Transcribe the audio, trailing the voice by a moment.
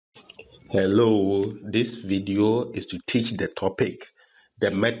Hello, this video is to teach the topic,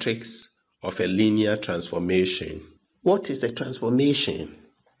 the metrics of a linear transformation. What is a transformation?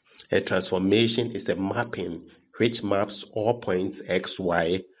 A transformation is a mapping which maps all points x,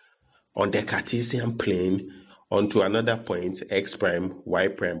 y on the Cartesian plane onto another point x prime, y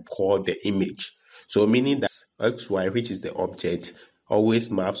prime called the image. So meaning that x, y, which is the object,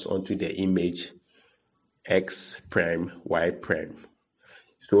 always maps onto the image x prime, y prime.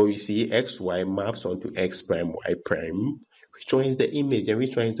 So you see xy maps onto x prime, y prime. Which one is the image and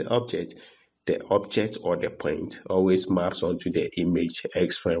which one is the object? The object or the point always maps onto the image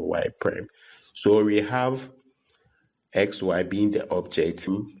x prime, y prime. So we have xy being the object,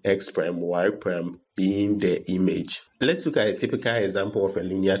 x prime, y prime being the image. Let's look at a typical example of a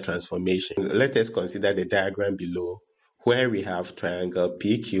linear transformation. Let us consider the diagram below where we have triangle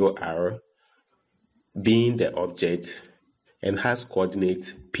PQR being the object and has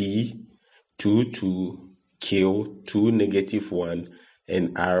coordinates P, 2, 2, Q, 2, -1,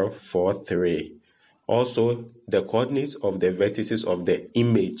 and R, 4, 3. Also, the coordinates of the vertices of the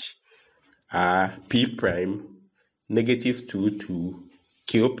image are P prime, -2, 2,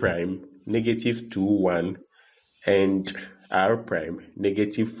 Q prime, -2, 1, and R prime,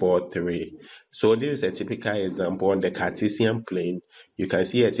 -4, 3. So this is a typical example on the Cartesian plane. You can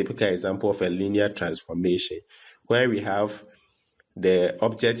see a typical example of a linear transformation where we have the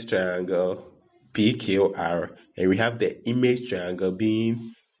object triangle PQR and we have the image triangle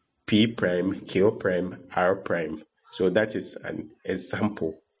being P prime, Q prime, R prime. So that is an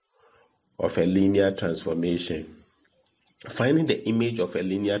example of a linear transformation. Finding the image of a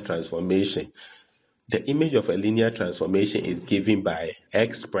linear transformation. The image of a linear transformation is given by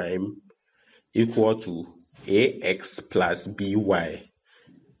x prime equal to ax plus by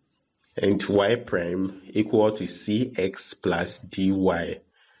and y prime equal to cx plus dy.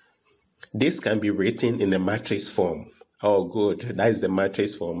 This can be written in the matrix form. Oh, good. That is the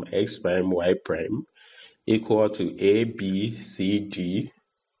matrix form x prime, y prime equal to a, b, c, d.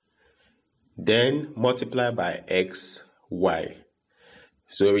 Then multiply by x, y.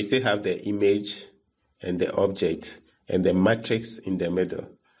 So we still have the image and the object and the matrix in the middle.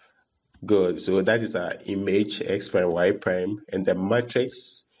 Good. So that is our image x prime, y prime, and the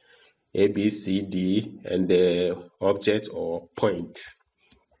matrix a, b, c, d, and the object or point.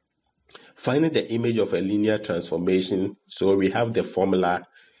 Finding the image of a linear transformation, so we have the formula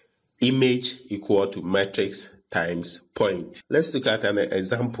image equal to matrix times point. Let's look at an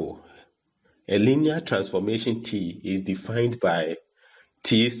example. A linear transformation T is defined by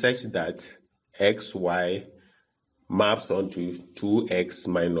T such that xy maps onto 2x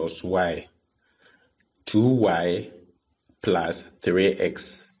minus y, 2y plus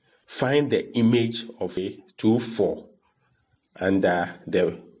 3x. Find the image of a 2, 4 under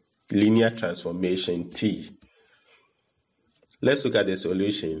the linear transformation T. Let's look at the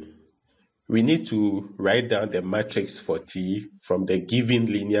solution. We need to write down the matrix for T from the given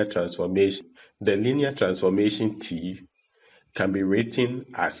linear transformation. The linear transformation T can be written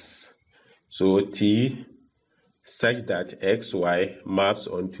as, so T such that xy maps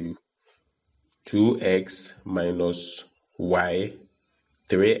onto 2x minus y,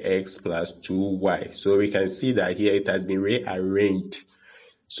 3x plus 2y. So we can see that here it has been rearranged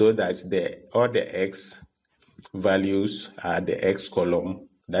so that all the x values are the x column,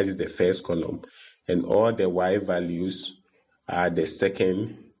 that is the first column, and all the y values are the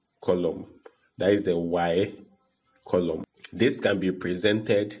second column, that is the y column. This can be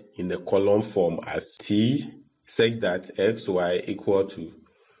presented in the column form as T such that xy equal to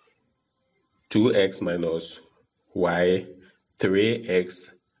 2x minus y,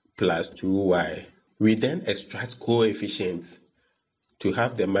 3x plus 2y. We then extract coefficients to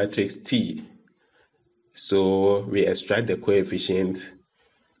have the matrix T. So we extract the coefficient,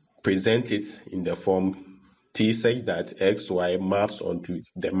 present it in the form T such that xy maps onto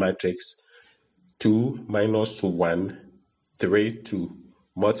the matrix 2 minus 1, 3, 2,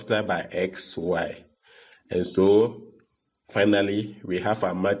 multiplied by xy. And so finally we have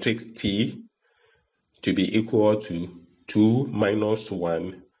our matrix T to be equal to 2 minus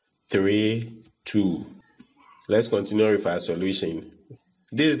 1, 3, 2. Let's continue with our solution.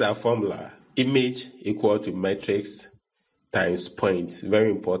 This is our formula. Image equal to matrix times point. Very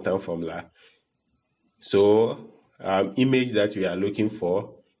important formula. So image that we are looking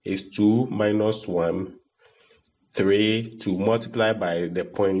for is 2 minus 1, 3, 2, multiplied by the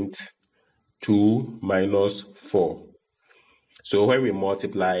point 2 minus 4. So when we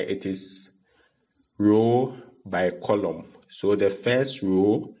multiply, it is row by column. So the first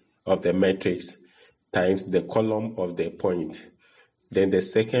row of the matrix times the column of the point. then the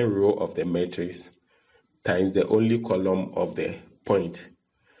second row of the matrix times the only column of the point.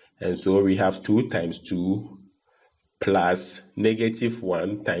 And so we have 2 times 2 plus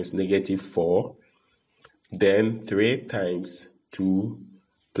 -1 times -4, then 3 times 2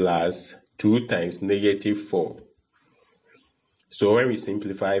 plus 2 times -4. So when we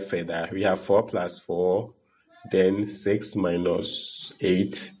simplify further, we have 4 plus 4, then 6 minus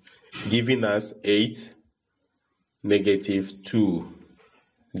 8, giving us 8, -2.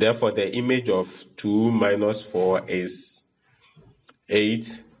 Therefore, the image of 2 minus 4 is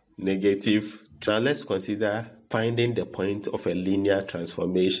 8, -2. Now let's consider finding the point of a linear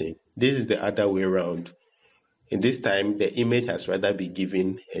transformation. This is the other way around. In this time, the image has rather been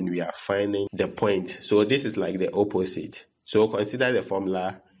given and we are finding the point. So this is like the opposite. So consider the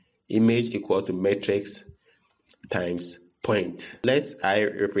formula image equal to matrix times point. Let I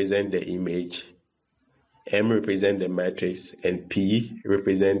represent the image, M represent the matrix, and P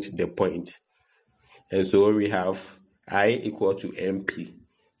represent the point. And so we have I equal to MP.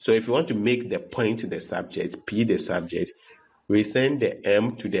 So if you want to make the point the subject, P the subject, we send the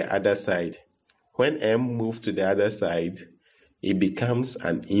M to the other side. When M moves to the other side, it becomes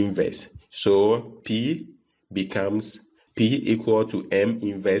an inverse. So P becomes P equal to M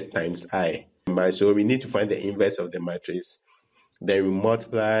inverse times I. So we need to find the inverse of the matrix. Then we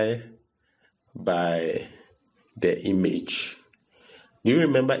multiply by the image. Do you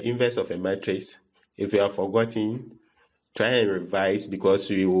remember inverse of a matrix? If you have forgotten, try and revise because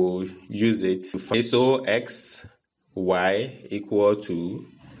we will use it. So X, Y equal to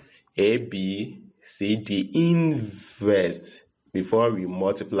A, B, C, D inverse before we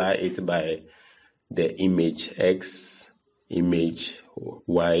multiply it by the image, X image,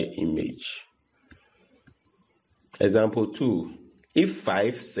 Y image. Example 2. If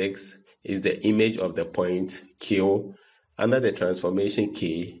 5, 6 is the image of the point Q under the transformation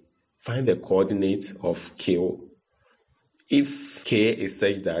K, find the coordinate of Q. If K is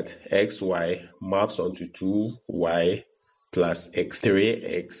such that XY maps onto 2Y plus X,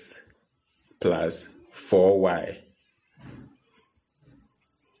 3X plus 4Y.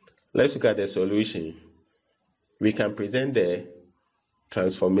 Let's look at the solution. We can present the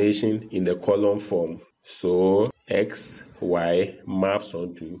transformation in the column form. So XY maps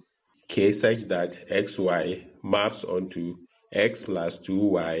onto K such that XY maps onto X plus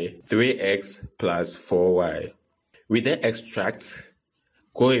 2Y, 3X plus 4Y. We then extract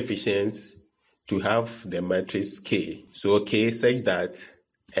coefficients to have the matrix K. So K such that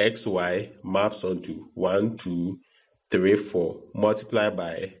XY maps onto 1, 2, 3, 4 multiplied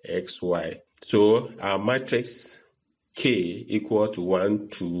by XY. So our matrix K equal to 1,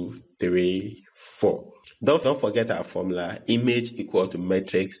 2, 3, 4. Don't forget our formula, image equal to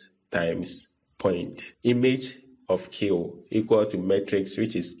matrix times point. Image of Q equal to matrix,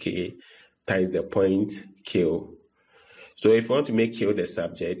 which is K, times the point Q. So if we want to make Q the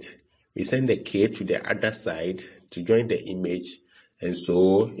subject, we send the K to the other side to join the image, and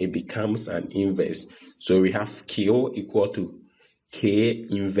so it becomes an inverse. So we have Q equal to K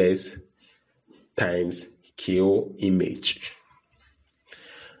inverse times Q image.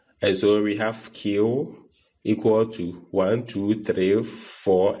 And so we have Q equal to 1, 2, 3,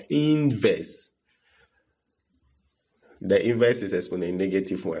 4 inverse. The inverse is exponent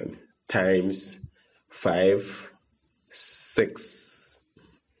 -1 times 5, 6,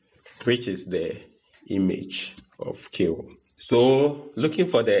 which is the image of Q. So looking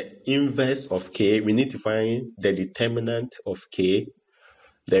for the inverse of K, we need to find the determinant of K,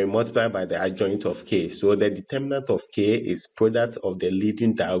 then multiply by the adjoint of K. So the determinant of K is product of the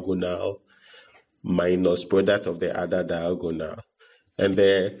leading diagonal minus product of the other diagonal. And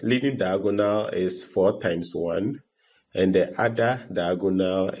the leading diagonal is 4 times 1, and the other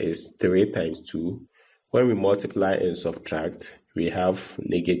diagonal is 3 times 2. When we multiply and subtract, we have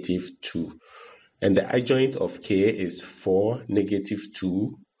 -2. And the adjoint of K is 4,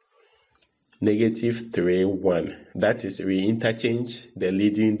 -2, -3, 1. That is, we interchange the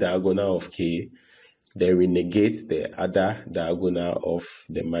leading diagonal of K, then we negate the other diagonal of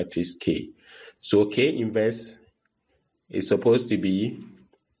the matrix K. So K inverse is supposed to be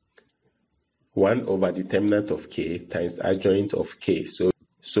 1 over determinant of K times adjoint of K.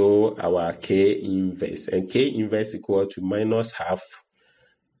 So our K inverse, and K inverse equal to -half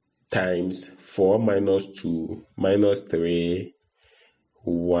times 4 minus 2 minus 3,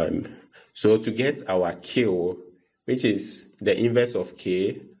 1. So to get our Q, which is the inverse of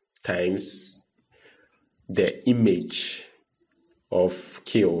K times the image of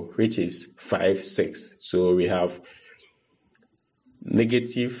Q, which is 5, 6. So we have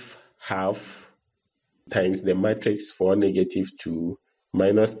 -half times the matrix 4, -2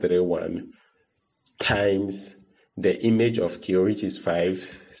 minus 3, 1 times the image of Q, which is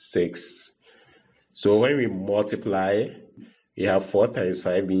 5, 6. So when we multiply, we have 4 times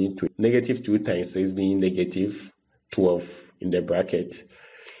 5 being 2, negative 2 times 6 being negative 12 in the bracket.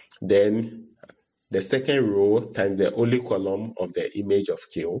 Then the second row times the only column of the image of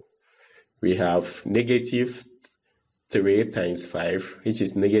Q, we have negative 3 times 5, which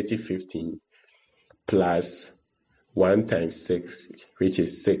is negative 15, plus 1 times 6, which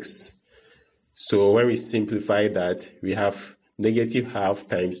is 6. So when we simplify that, we have negative half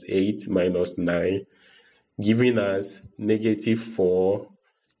times 8 minus 9, giving us negative 4,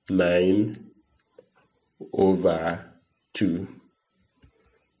 9 over 2.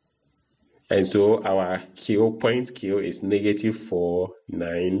 And so our point Q is negative 4,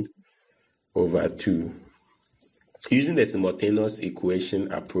 9 over 2. Using the simultaneous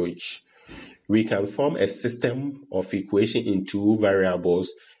equation approach, we can form a system of equation in two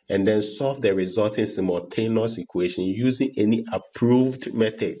variables and then solve the resulting simultaneous equation using any approved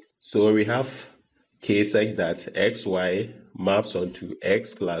method. So we have case such that xy maps onto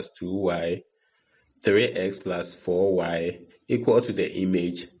x plus 2y, 3x plus 4y equal to the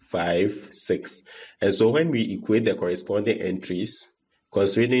image 5, 6. And so when we equate the corresponding entries,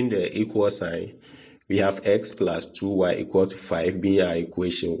 considering the equal sign, we have x plus 2y equal to 5 being our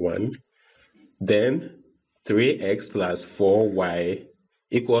equation 1. Then 3x plus 4y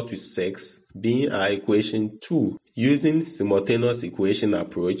equal to 6 being our equation 2. Using simultaneous equation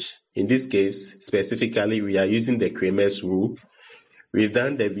approach, in this case, specifically, we are using the Cramer's rule. We've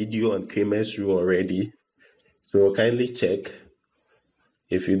done the video on Cramer's rule already, so kindly check.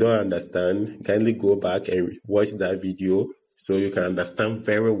 If you don't understand, kindly go back and watch that video so you can understand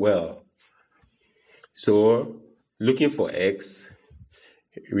very well. So, looking for x,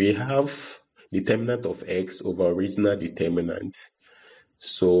 we have determinant of x over original determinant.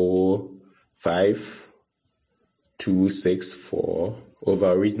 So 5, 2, 6, 4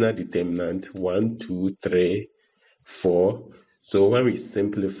 over original determinant 1, 2, 3, 4. So when we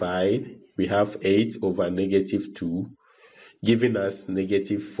simplify, we have 8 over negative 2, giving us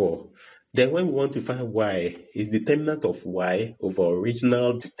negative 4. Then when we want to find y, is determinant of y over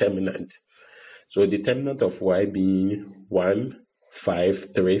original determinant. So determinant of y being 1,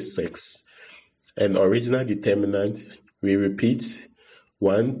 5, 3, 6. And original determinant, we repeat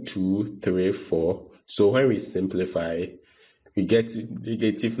 1, 2, 3, 4. So when we simplify, we get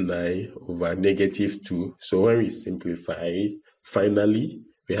negative 9 over negative 2. So when we simplify, finally,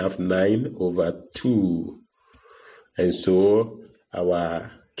 we have 9 over 2. And so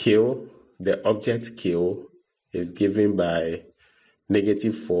our Q, the object Q, is given by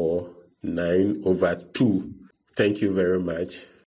negative 4, 9 over 2. Thank you very much.